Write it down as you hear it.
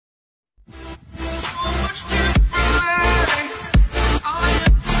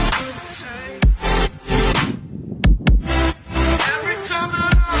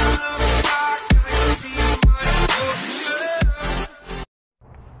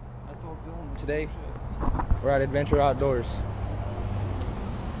today we're at Adventure Outdoors.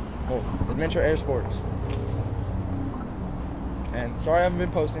 Oh, Adventure Air Sports. And sorry I haven't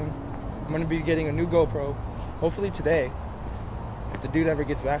been posting. I'm going to be getting a new GoPro, hopefully today, if the dude ever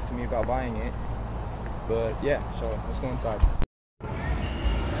gets back to me about buying it. But yeah, so let's go inside. I'm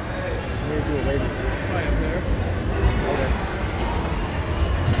going to do a waiver. Right up there. Okay.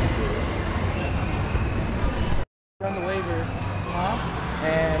 Done the waiver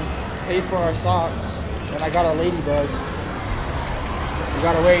and paid for our socks, and I got a ladybug. We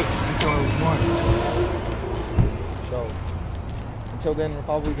gotta wait until 1. So until then, we're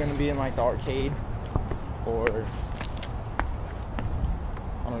probably gonna be in like the arcade, or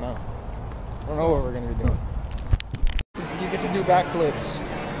I don't know what we're gonna be doing. You get to do backflips.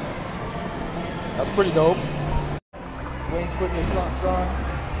 That's pretty dope. Wayne's putting his socks on.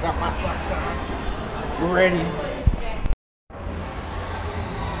 Got my socks on. We're ready.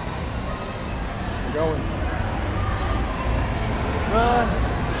 We're going. Run.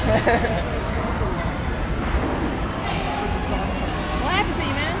 What happened to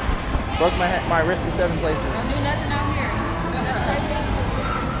you, man? Broke my wrist in 7 places. Don't do nothing out here.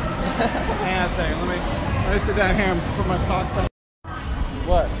 Hang on a second. Let me sit down here and put my socks on.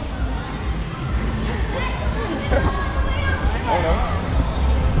 What? I don't know.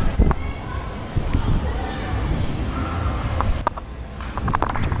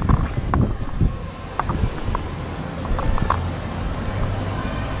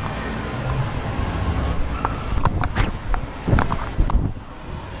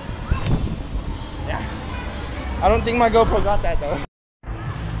 I don't think my GoPro got that though.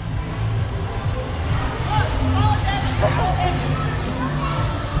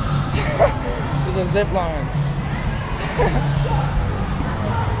 There's a zip line. I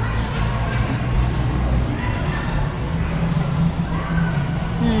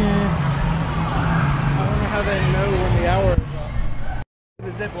don't know how they know when the hour is up.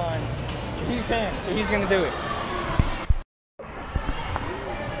 The zip line. He can, so he's gonna do it.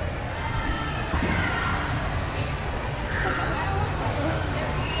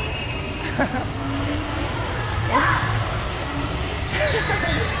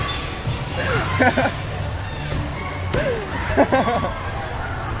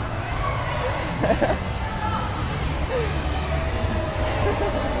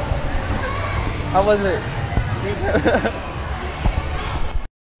 How was it?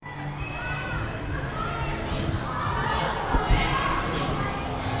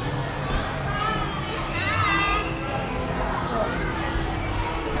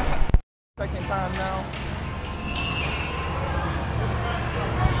 Second time now.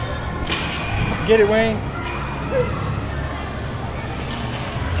 Get it, Wayne.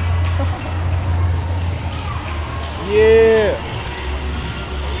 Yeah.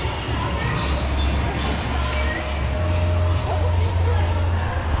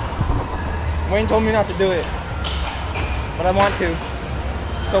 Wayne told me not to do it, but I want to.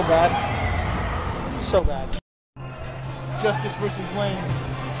 So bad. So bad. Justice versus Wayne.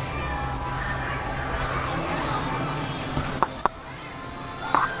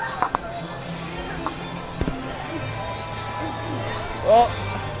 Oh.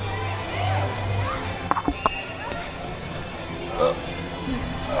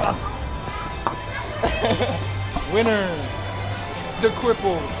 Winner, the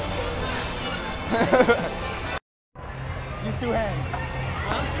cripple. Use 2 hands.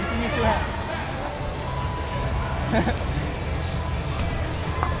 Huh? You can use 2 hands.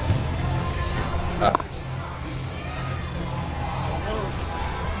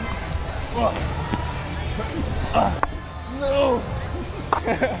 No.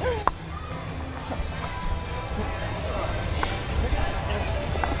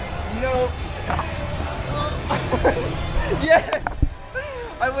 No. Yes!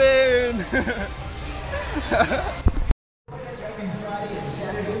 I win! Every Friday and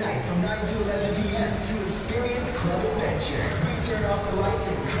Saturday night from 9 to 11 p.m. to experience Club Adventure. We turn off the lights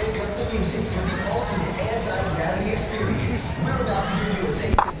and crank up the music for the ultimate anti-gravity experience. We're about to give you a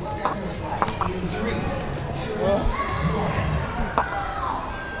taste of what that looks like in 3, 2, 1.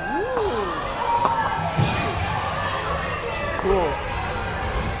 Cool.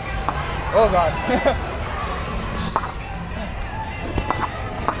 Oh God.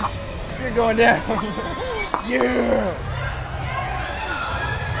 You're going down. Yeah.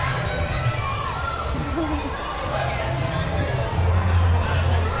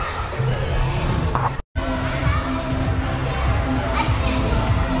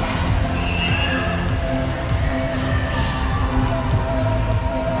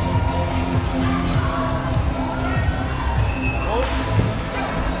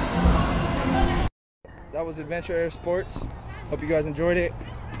 that was Adventure Air Sports. Hope you guys enjoyed it.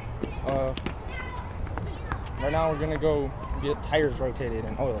 Right now we're gonna go get tires rotated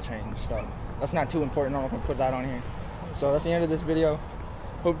and oil changed. So that's not too important. I'm not gonna put that on here. So that's the end of this video.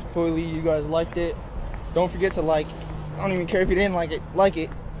 Hopefully you guys liked it. Don't forget to like. I don't even care if you didn't like it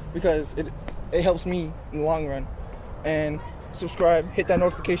because it helps me in the long run. And subscribe, hit that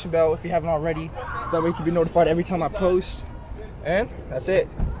notification bell if you haven't already. That way you can be notified every time I post. And that's it.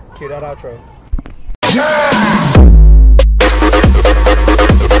 Cue that outro. Yeah!